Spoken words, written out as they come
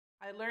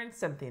I learned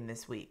something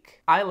this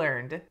week. I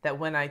learned that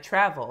when I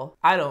travel,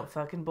 I don't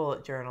fucking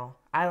bullet journal.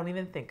 I don't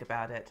even think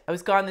about it. I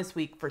was gone this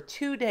week for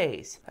 2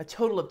 days, a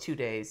total of 2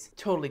 days,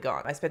 totally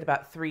gone. I spent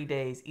about 3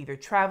 days either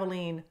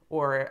traveling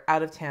or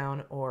out of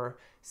town or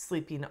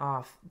sleeping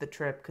off the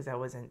trip because I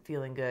wasn't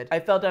feeling good. I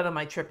fell down on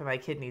my trip and my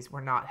kidneys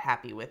were not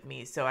happy with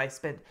me. So I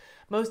spent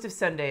most of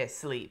Sunday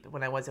asleep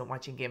when I wasn't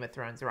watching Game of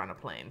Thrones or on a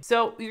plane.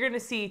 So you're going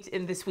to see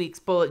in this week's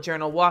bullet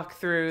journal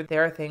walkthrough,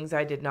 there are things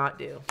I did not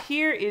do.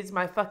 Here is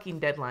my fucking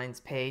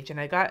deadlines page,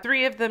 and I got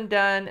 3 of them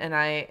done and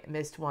I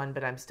missed one,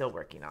 but I'm still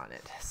working on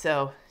it.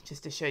 So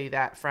just to show you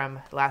that from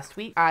last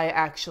week, I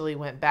actually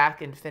went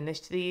back and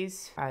finished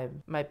these. I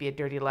might be a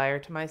dirty liar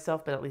to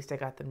myself, but at least I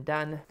got them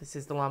done. This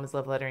is the Llamas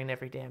Love Lettering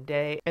Every Damn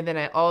Day. And then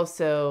I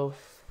also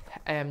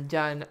am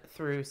done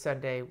through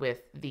Sunday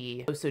with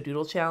the Oso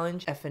Doodle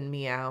Challenge. Effing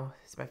meow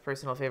is my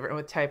personal favorite. And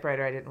with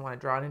typewriter, I didn't want to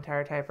draw an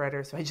entire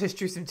typewriter, so I just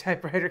drew some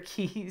typewriter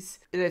keys.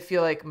 And I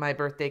feel like my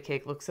birthday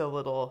cake looks a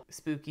little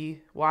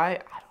spooky. Why? I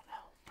don't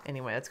know.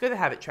 Anyway, let's go to the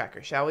habit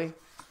tracker, shall we?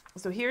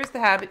 So here's the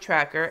habit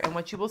tracker, and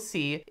what you will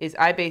see is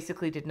I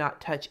basically did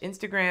not touch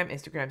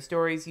Instagram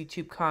stories,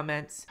 YouTube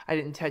comments. I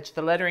didn't touch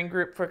the lettering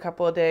group for a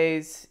couple of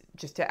days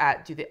just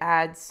to do the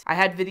ads. I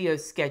had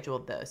videos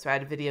scheduled though, so I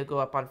had a video go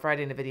up on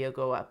Friday and a video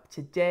go up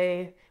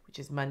today, which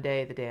is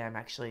Monday, the day I'm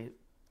actually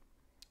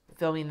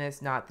filming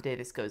this, not the day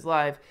this goes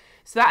live.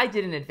 So that I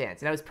did in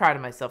advance, and I was proud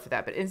of myself for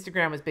that. But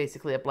Instagram was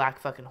basically a black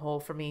fucking hole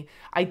for me.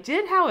 I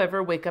did,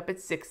 however, wake up at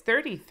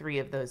 6:33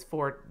 of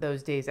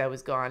those days I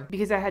was gone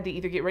because I had to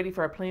either get ready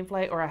for a plane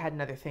flight or I had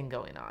another thing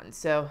going on.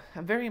 So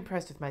I'm very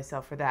impressed with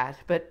myself for that.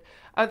 But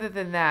other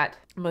than that,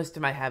 most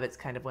of my habits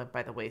kind of went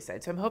by the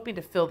wayside. So I'm hoping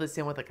to fill this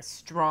in with like a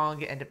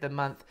strong end of the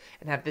month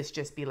and have this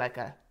just be like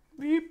a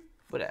beep,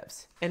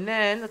 whatevs. And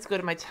then let's go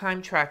to my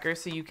time tracker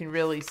so you can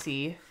really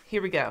see.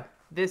 Here we go.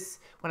 This,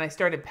 when I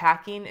started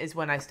packing, is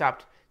when I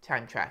stopped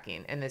time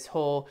tracking. And this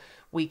whole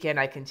weekend,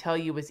 I can tell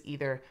you, was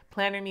either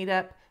planner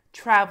meetup,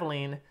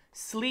 traveling,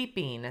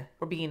 sleeping,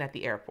 or being at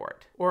the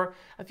airport, or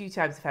a few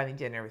times of having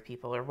dinner with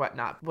people or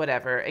whatnot,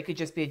 whatever. It could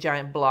just be a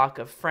giant block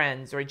of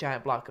friends or a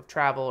giant block of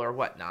travel or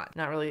whatnot.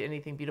 Not really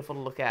anything beautiful to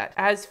look at.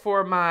 As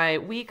for my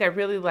week, I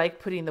really like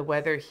putting the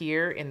weather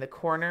here in the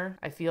corner.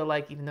 I feel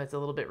like even though it's a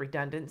little bit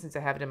redundant since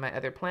I have it in my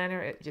other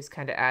planner, it just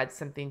kind of adds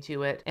something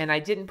to it. And I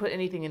didn't put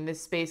anything in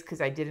this space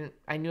because I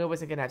knew I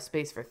wasn't gonna have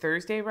space for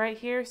Thursday right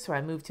here, so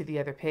I moved to the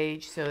other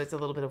page, so it's a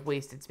little bit of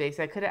wasted space.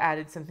 I could have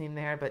added something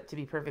there, but to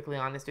be perfectly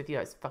honest with you,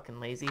 I was fucking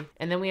lazy.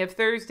 And then we have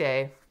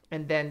Thursday,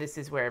 and then this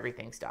is where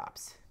everything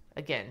stops.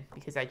 Again,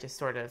 because I just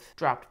sort of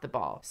dropped the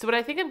ball. So what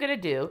I think I'm gonna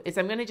do is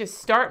I'm gonna just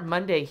start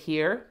Monday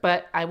here,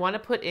 but I wanna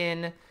put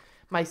in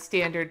my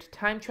standard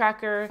time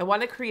tracker. I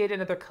wanna create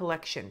another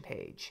collection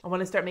page. I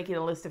wanna start making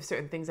a list of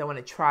certain things I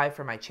wanna try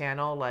for my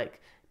channel, like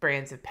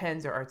brands of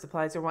pens or art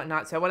supplies or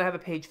whatnot. So I wanna have a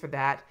page for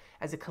that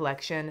as a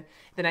collection.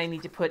 Then I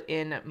need to put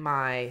in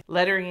my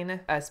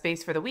lettering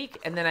space for the week,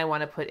 and then I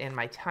wanna put in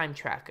my time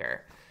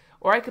tracker.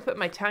 Or I could put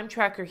my time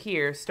tracker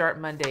here, start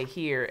Monday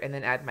here, and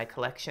then add my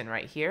collection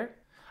right here.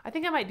 I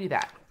think I might do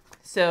that.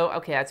 So,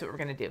 okay, that's what we're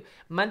gonna do.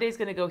 Monday's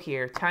gonna go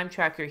here, time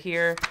tracker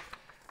here,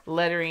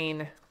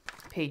 lettering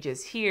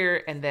pages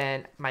here, and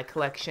then my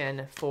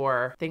collection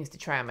for things to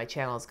try on my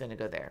channel is gonna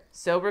go there.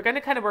 So we're gonna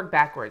kind of work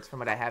backwards from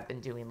what I have been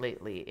doing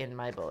lately in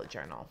my bullet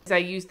journal. So I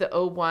use the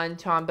 01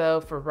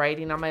 Tombow for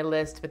writing on my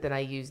list, but then I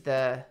use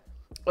the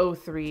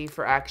 03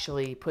 for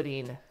actually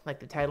putting like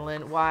the title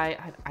in. Why?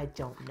 I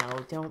don't know.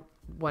 Don't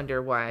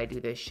wonder why I do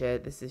this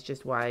shit. This is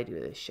just why I do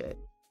this shit.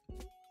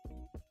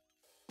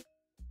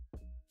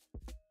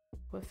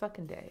 What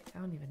fucking day? I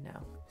don't even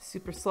know.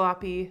 Super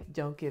sloppy,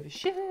 don't give a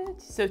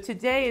shit. So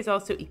today is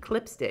also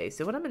eclipse day.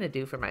 So what I'm gonna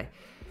do for my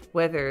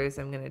weather is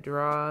I'm gonna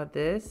draw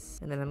this,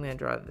 and then I'm gonna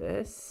draw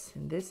this,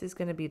 and this is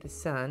gonna be the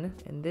sun,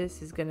 and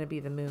this is gonna be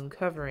the moon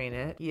covering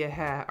it.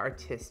 Yeah,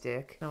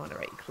 artistic. I don't wanna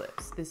write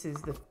eclipse. This is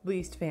the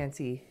least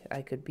fancy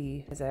I could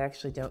be, because I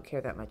actually don't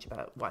care that much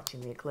about watching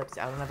the eclipse.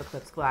 I don't have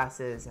eclipse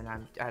glasses, and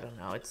I don't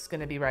know. It's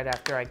gonna be right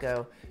after I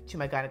go to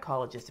my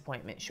gynecologist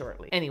appointment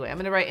shortly. Anyway, I'm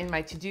gonna write in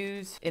my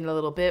to-dos in a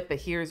little bit, but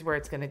here's where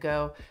it's gonna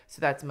go. So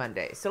that's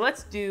Monday. So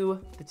let's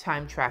do the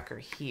time tracker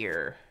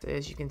here. So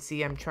as you can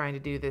see, I'm trying to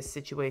do this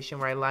situation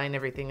where I line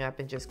everything up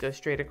and just go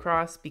straight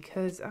across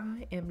because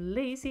I am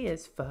lazy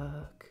as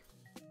fuck.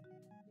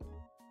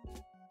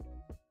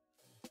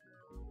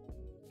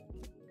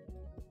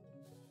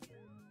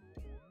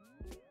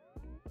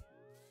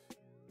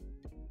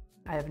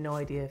 I have no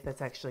idea if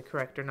that's actually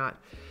correct or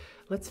not.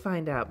 Let's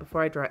find out.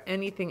 Before I draw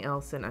anything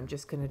else in, I'm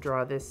just gonna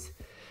draw this.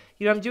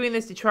 You know, I'm doing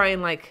this to try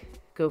and like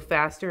go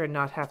faster and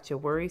not have to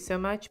worry so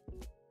much.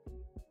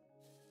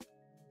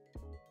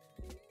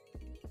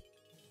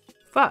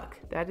 Fuck,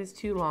 that is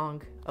too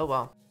long. Oh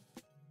well.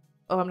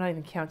 Oh, I'm not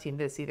even counting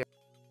this either.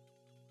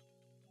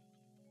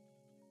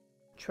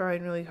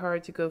 Trying really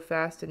hard to go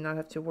fast and not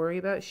have to worry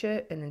about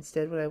shit, and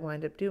instead what I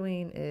wind up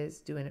doing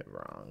is doing it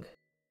wrong.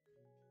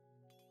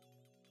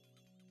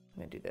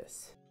 I'm gonna do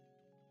this.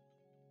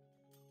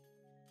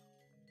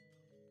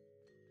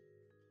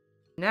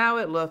 Now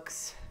it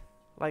looks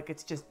Like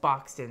it's just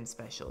boxed in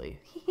specially.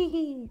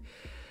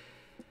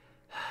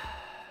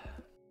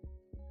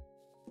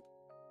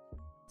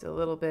 It's a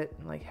little bit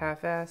like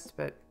half-assed,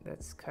 but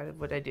that's kind of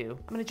what I do.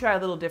 I'm gonna try a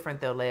little different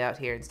though layout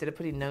here. Instead of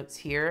putting notes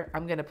here,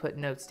 I'm gonna put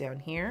notes down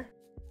here.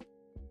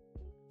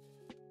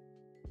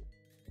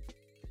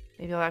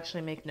 Maybe I'll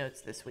actually make notes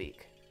this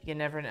week. You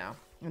never know.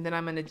 And then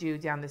I'm gonna do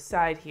down the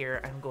side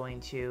here, I'm going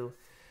to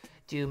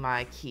do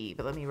my key,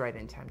 but let me write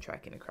in time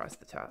tracking across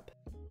the top.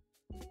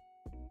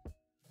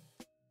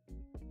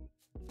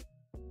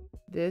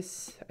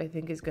 This, I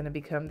think, is going to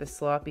become the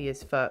sloppy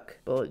as fuck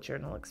bullet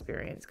journal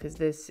experience, because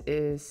this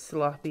is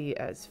sloppy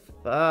as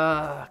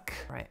fuck.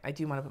 All right, I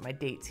do want to put my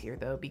dates here,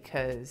 though,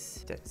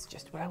 because that's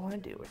just what I want to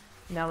do.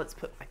 Now let's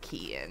put my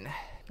key in.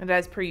 And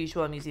as per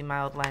usual, I'm using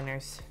mild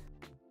liners.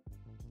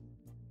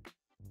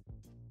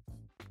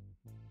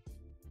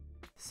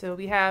 So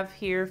we have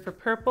here for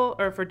purple,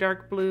 or for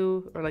dark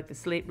blue, or like the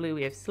slate blue,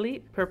 we have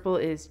sleep. Purple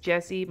is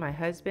Jesse, my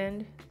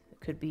husband.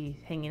 Could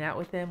be hanging out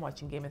with him,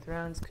 watching Game of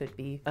Thrones, could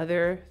be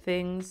other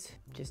things,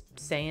 just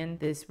saying.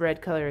 This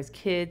red color is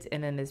kids,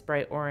 and then this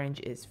bright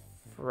orange is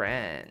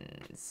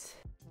friends.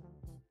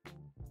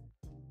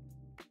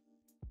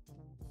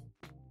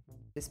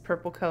 This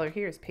purple color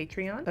here is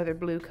Patreon. Other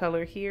blue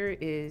color here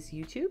is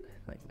YouTube,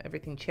 like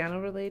everything channel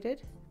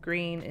related.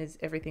 Green is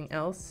everything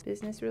else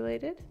business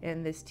related.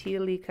 And this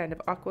teal-y kind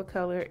of aqua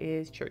color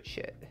is church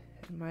shit.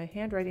 And my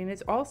handwriting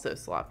is also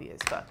sloppy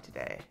as fuck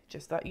today.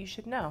 Just thought you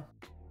should know.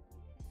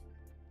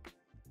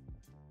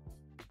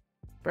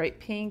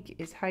 Bright pink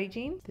is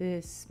hygiene.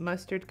 This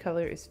mustard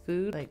color is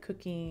food, like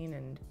cooking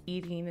and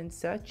eating and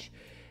such.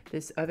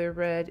 This other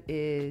red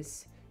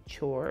is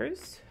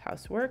chores,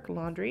 housework,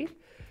 laundry.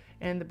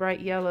 And the bright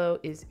yellow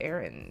is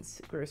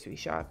errands, grocery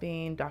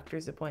shopping,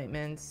 doctor's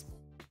appointments.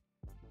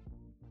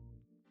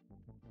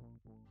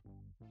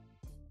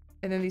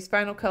 And then these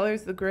final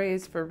colors, the gray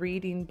is for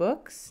reading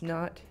books,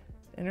 not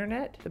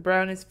internet. The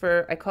brown is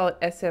for, I call it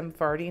SM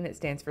farting. It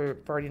stands for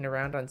farting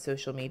around on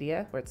social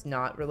media, where it's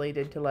not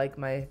related to like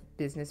my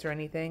business or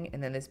anything.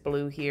 And then this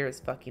blue here is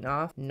fucking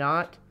off.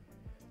 Not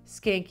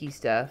skanky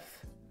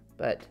stuff,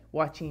 but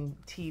watching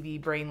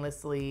TV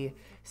brainlessly,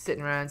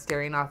 sitting around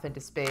staring off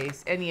into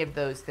space, any of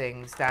those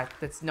things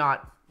that's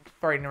not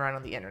farting around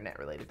on the internet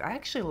related. I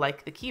actually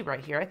like the key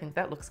right here. I think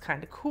that looks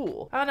kind of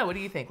cool. I don't know, what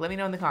do you think? Let me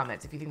know in the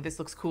comments if you think this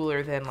looks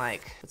cooler than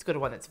like, let's go to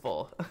one that's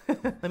full.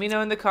 Let me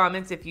know in the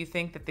comments if you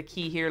think that the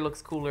key here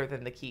looks cooler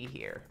than the key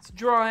here. Let's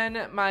draw in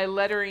my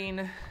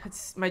lettering.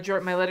 It's my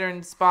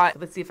lettering spot.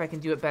 Let's see if I can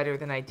do it better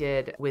than I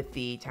did with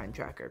the time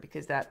tracker,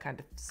 because that kind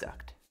of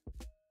sucked.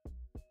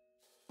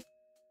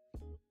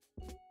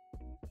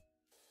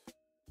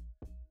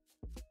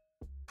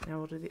 Now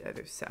we'll do the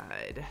other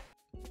side.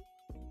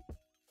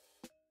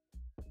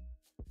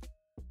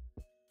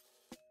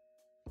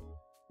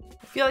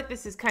 I feel like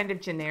this is kind of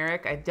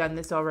generic. I've done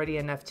this already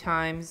enough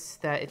times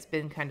that it's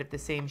been kind of the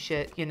same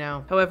shit, you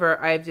know.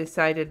 However, I've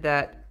decided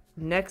that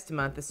next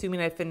month,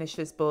 assuming I finish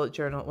this bullet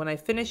journal, when I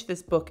finish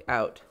this book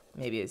out,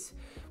 maybe is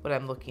what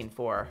I'm looking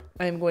for,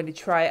 I'm going to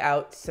try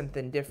out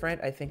something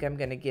different. I think I'm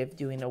going to give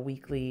doing a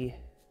weekly,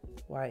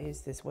 why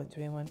is this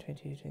 21,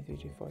 22, 23,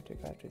 24,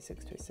 25,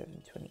 26,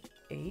 27,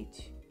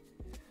 28?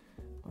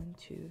 1,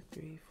 2,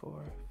 3,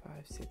 4, 5,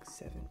 6,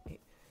 7,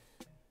 8.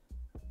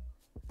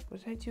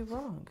 What did I do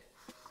wrong?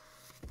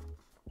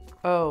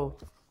 Oh,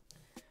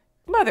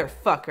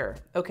 motherfucker.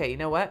 Okay, you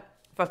know what?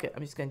 Fuck it.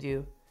 I'm just going to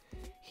do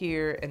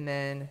here and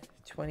then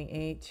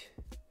 28,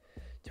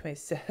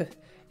 27.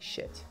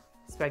 Shit.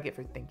 That's what I get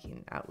for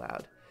thinking out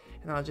loud.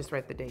 And I'll just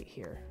write the date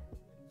here.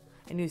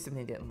 I knew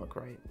something didn't look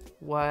right.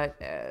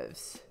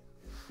 Whatevs.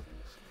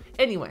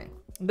 Anyway,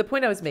 the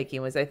point I was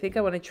making was I think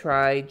I want to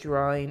try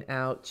drawing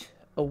out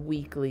a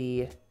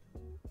weekly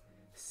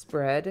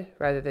spread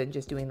rather than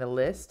just doing the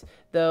list,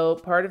 though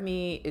part of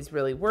me is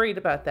really worried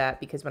about that,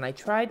 because when I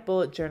tried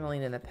bullet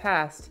journaling in the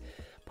past,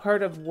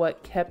 part of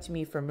what kept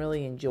me from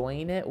really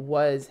enjoying it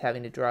was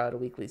having to draw out a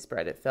weekly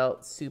spread. It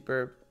felt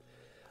super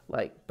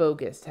like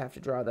bogus to have to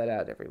draw that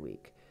out every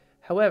week.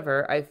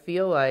 However, I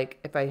feel like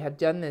if I had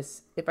done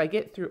this, if I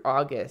get through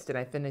August and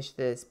I finish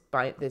this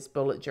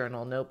bullet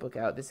journal notebook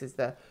out, this is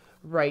the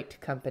Right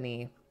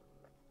Company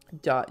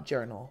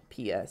 .journal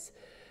PS.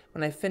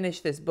 When I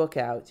finish this book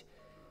out,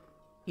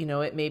 you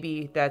know, it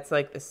maybe that's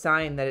like the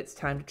sign that it's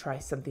time to try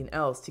something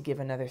else, to give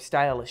another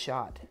style a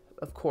shot.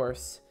 Of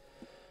course,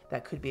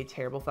 that could be a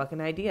terrible fucking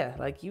idea.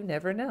 Like, you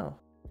never know.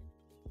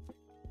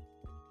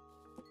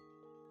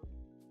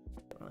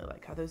 I don't really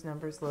like how those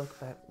numbers look,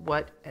 but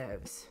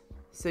whatevs.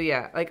 So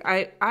yeah, like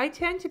I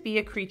tend to be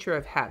a creature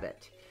of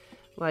habit.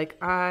 Like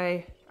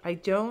I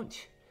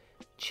don't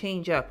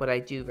change up what I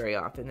do very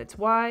often. That's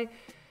why,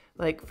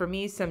 like, for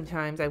me,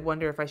 sometimes I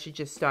wonder if I should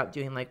just stop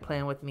doing like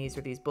Plan With Me's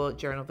or these bullet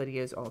journal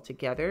videos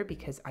altogether,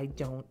 because I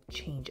don't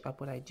change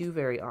up what I do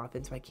very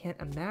often. So I can't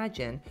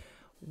imagine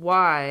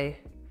why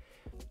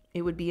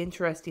it would be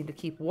interesting to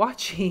keep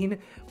watching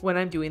when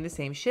I'm doing the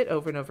same shit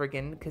over and over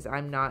again, because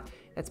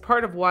that's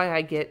part of why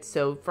I get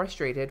so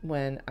frustrated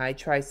when I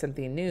try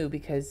something new,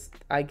 because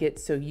I get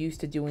so used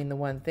to doing the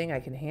one thing I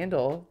can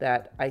handle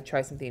that I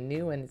try something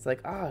new and it's like,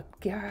 oh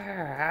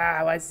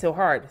God, why it's so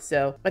hard.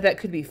 So, but that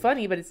could be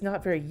funny, but it's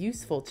not very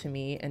useful to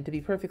me. And to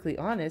be perfectly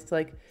honest,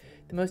 like,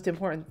 the most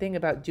important thing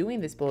about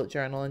doing this bullet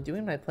journal and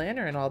doing my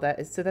planner and all that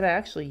is so that I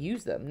actually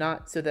use them,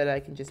 not so that I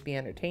can just be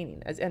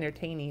entertaining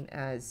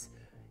as,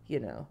 you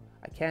know,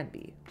 I can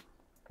be.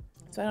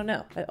 So I don't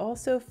know. I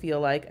also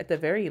feel like at the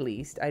very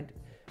least,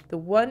 the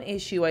one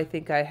issue I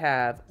think I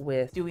have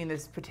with doing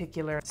this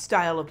particular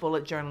style of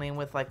bullet journaling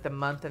with like the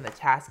month and the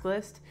task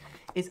list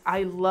is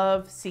I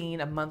love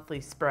seeing a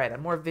monthly spread.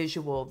 I'm more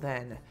visual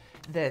than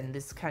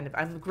this kind of,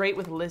 I'm great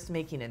with list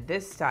making in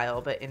this style,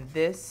 but in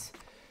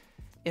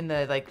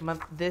the like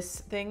month, this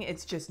thing,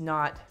 it's just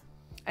not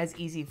as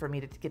easy for me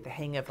to get the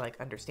hang of like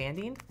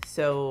understanding.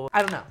 So I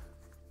don't know.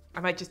 I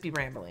might just be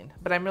rambling,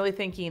 but I'm really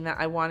thinking that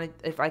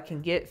if I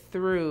can get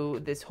through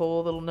this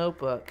whole little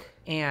notebook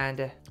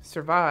and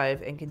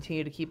survive and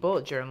continue to keep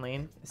bullet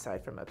journaling,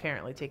 aside from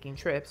apparently taking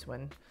trips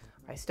when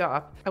I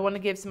stop, I want to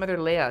give some other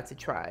layouts a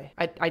try.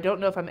 I don't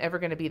know if I'm ever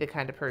going to be the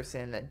kind of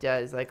person that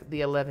does like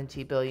the 11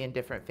 billion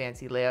different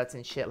fancy layouts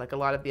and shit like a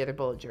lot of the other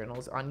bullet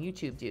journals on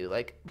YouTube do.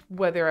 Like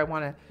whether I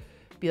want to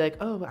be like,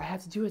 oh, I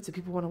have to do it so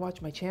people want to watch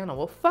my channel.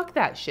 Well, fuck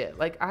that shit.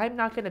 Like, I'm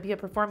not going to be a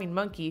performing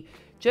monkey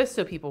just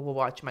so people will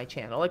watch my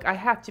channel. Like, I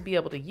have to be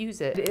able to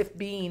use it. If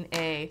being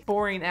a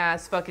boring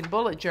ass fucking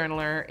bullet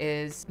journaler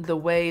is the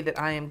way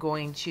that I am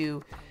going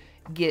to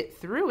get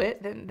through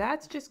it, then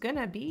that's just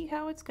gonna be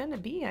how it's gonna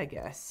be, I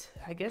guess.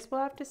 I guess we'll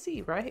have to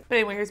see, right? But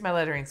anyway, here's my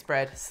lettering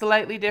spread.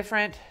 Slightly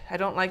different. I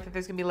don't like that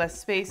there's gonna be less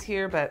space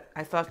here, but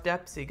I fucked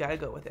up, so you gotta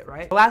go with it,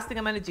 right? The last thing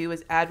I'm gonna do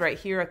is add right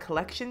here a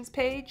collections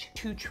page.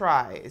 To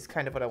try is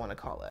kind of what I wanna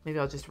call it. Maybe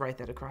I'll just write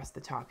that across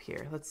the top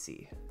here. Let's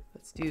see.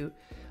 Let's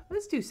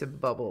do some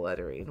bubble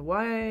lettering.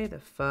 Why the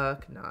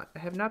fuck not? I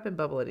have not been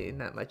bubble lettering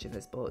that much in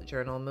this bullet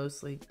journal.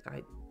 Mostly,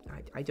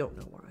 I don't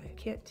know why. I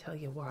can't tell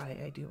you why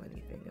I do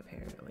anything,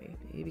 apparently.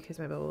 Maybe because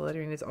my bubble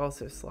lettering is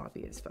also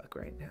sloppy as fuck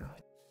right now.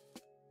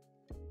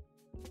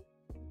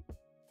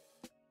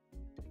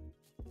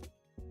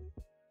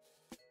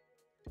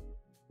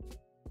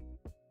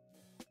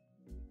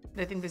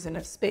 I think there's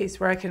enough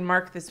space where I can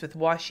mark this with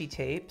washi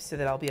tape so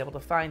that I'll be able to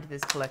find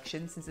this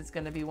collection, since it's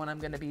going to be one I'm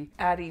going to be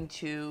adding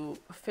to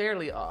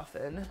fairly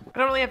often. I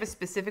don't really have a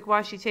specific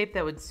washi tape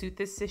that would suit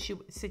this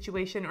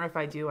situation, or if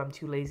I do, I'm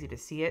too lazy to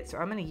see it. So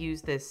I'm going to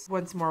use this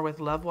once more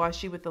with Love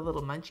Washi with the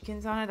little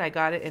munchkins on it. I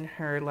got it in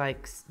her,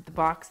 like, the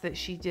box that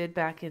she did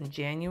back in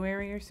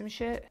January or some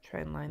shit. Try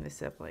and line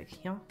this up like,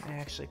 you know, I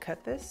actually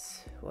cut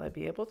this. Will I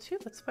be able to?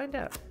 Let's find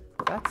out.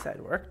 Well, that side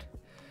worked.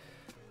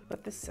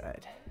 But this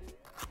side.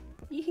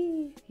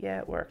 Yee-hee. Yeah,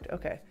 it worked.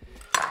 Okay.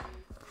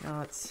 Now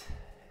let's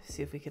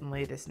see if we can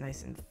lay this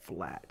nice and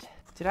flat.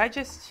 Did I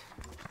just...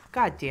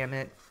 God damn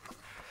it.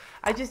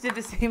 I just did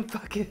the same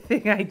fucking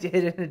thing I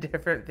did in a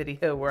different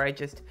video where I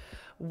just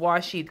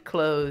washied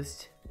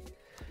closed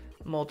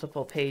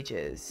multiple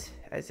pages.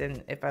 As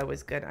in, if I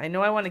was gonna... I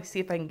know I want to see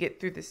if I can get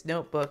through this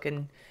notebook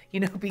and, you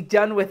know, be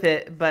done with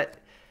it, but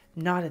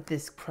not at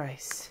this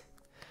price.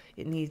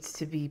 It needs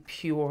to be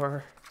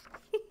pure.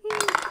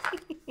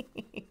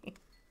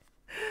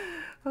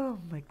 Oh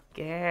my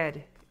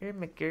god. Oh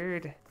my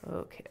god.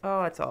 Okay.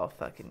 Oh, it's all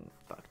fucking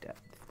fucked up.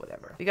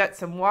 Whatever. We got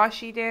some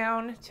washi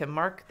down to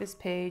mark this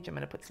page. I'm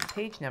going to put some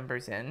page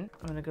numbers in.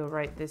 I'm going to go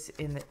write this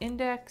in the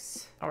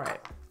index. All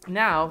right.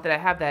 Now that I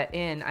have that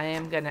in, I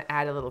am going to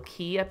add a little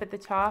key up at the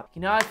top.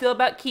 You know how I feel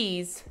about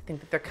keys. I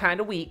think that they're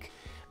kind of weak.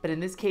 But in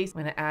this case,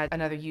 I'm going to add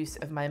another use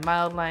of my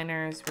mild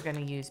liners. We're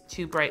going to use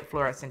two bright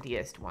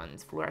fluorescentist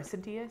ones.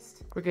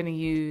 Fluorescentist? We're going to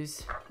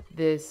use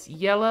this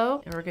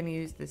yellow, and we're going to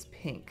use this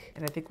pink.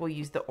 And I think we'll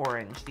use the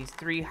orange. These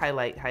three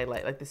highlight,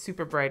 like the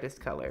super brightest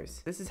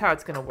colors. This is how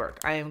it's going to work.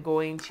 I am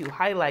going to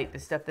highlight the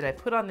stuff that I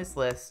put on this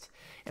list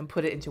and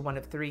put it into one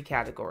of three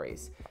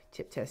categories.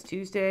 Tip Test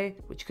Tuesday,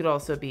 which could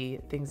also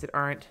be things that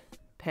aren't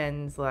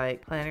pens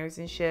like planners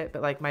and shit,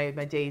 but like my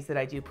days that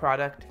I do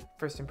product,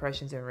 first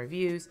impressions and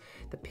reviews.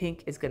 The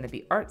pink is going to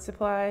be art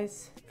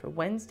supplies for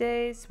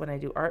Wednesdays when I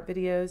do art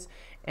videos,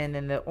 and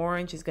then the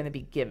orange is going to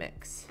be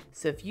gimmicks.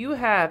 So if you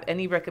have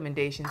any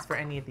recommendations for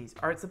any of these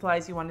art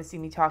supplies you want to see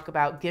me talk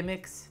about,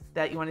 gimmicks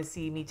that you want to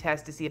see me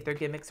test to see if they're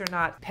gimmicks or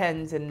not,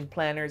 pens and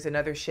planners and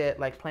other shit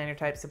like planner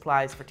type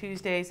supplies for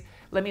Tuesdays,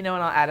 let me know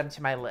and I'll add them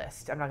to my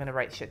list. I'm not going to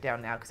write shit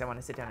down now because I want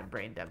to sit down and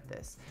brain dump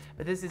this.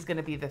 But this is going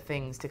to be the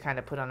things to kind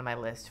of put on my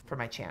list for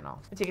my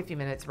channel. I'll take a few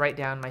minutes, write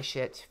down my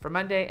shit for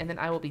Monday, and then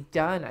I will be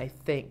done, I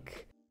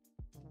think.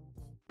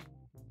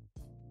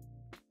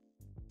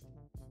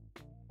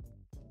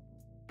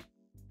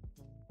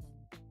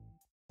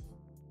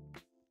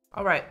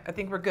 All right, I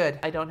think we're good.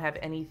 I don't have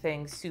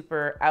anything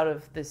super out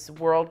of this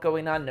world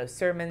going on. No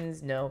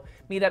sermons, no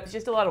meetups,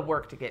 just a lot of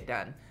work to get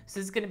done. So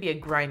this is going to be a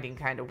grinding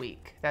kind of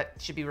week. That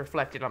should be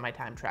reflected on my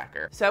time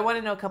tracker. So I want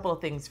to know a couple of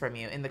things from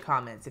you in the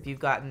comments if you've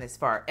gotten this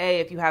far.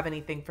 A, if you have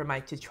anything for my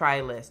to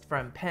try list,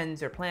 from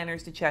pens or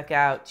planners to check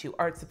out, to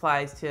art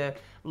supplies to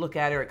look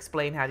at or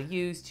explain how to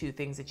use, to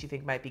things that you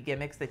think might be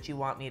gimmicks that you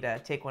want me to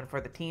take one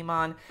for the team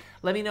on.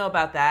 Let me know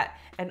about that.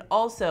 And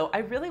also, I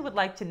really would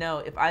like to know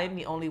if I am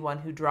the only one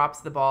who drops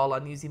the ball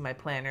on using my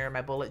planner,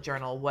 my bullet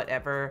journal,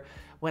 whatever,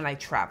 when I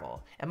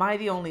travel. Am I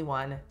the only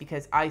one?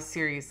 Because I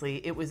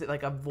seriously, it was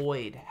like a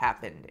void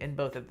happened in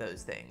both of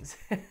those things.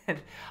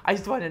 And I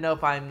just want to know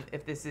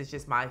if this is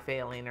just my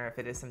failing or if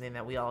it is something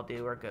that we all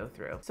do or go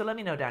through. So let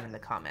me know down in the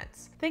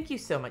comments. Thank you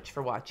so much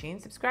for watching.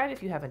 Subscribe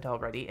if you haven't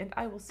already, and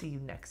I will see you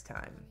next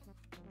time.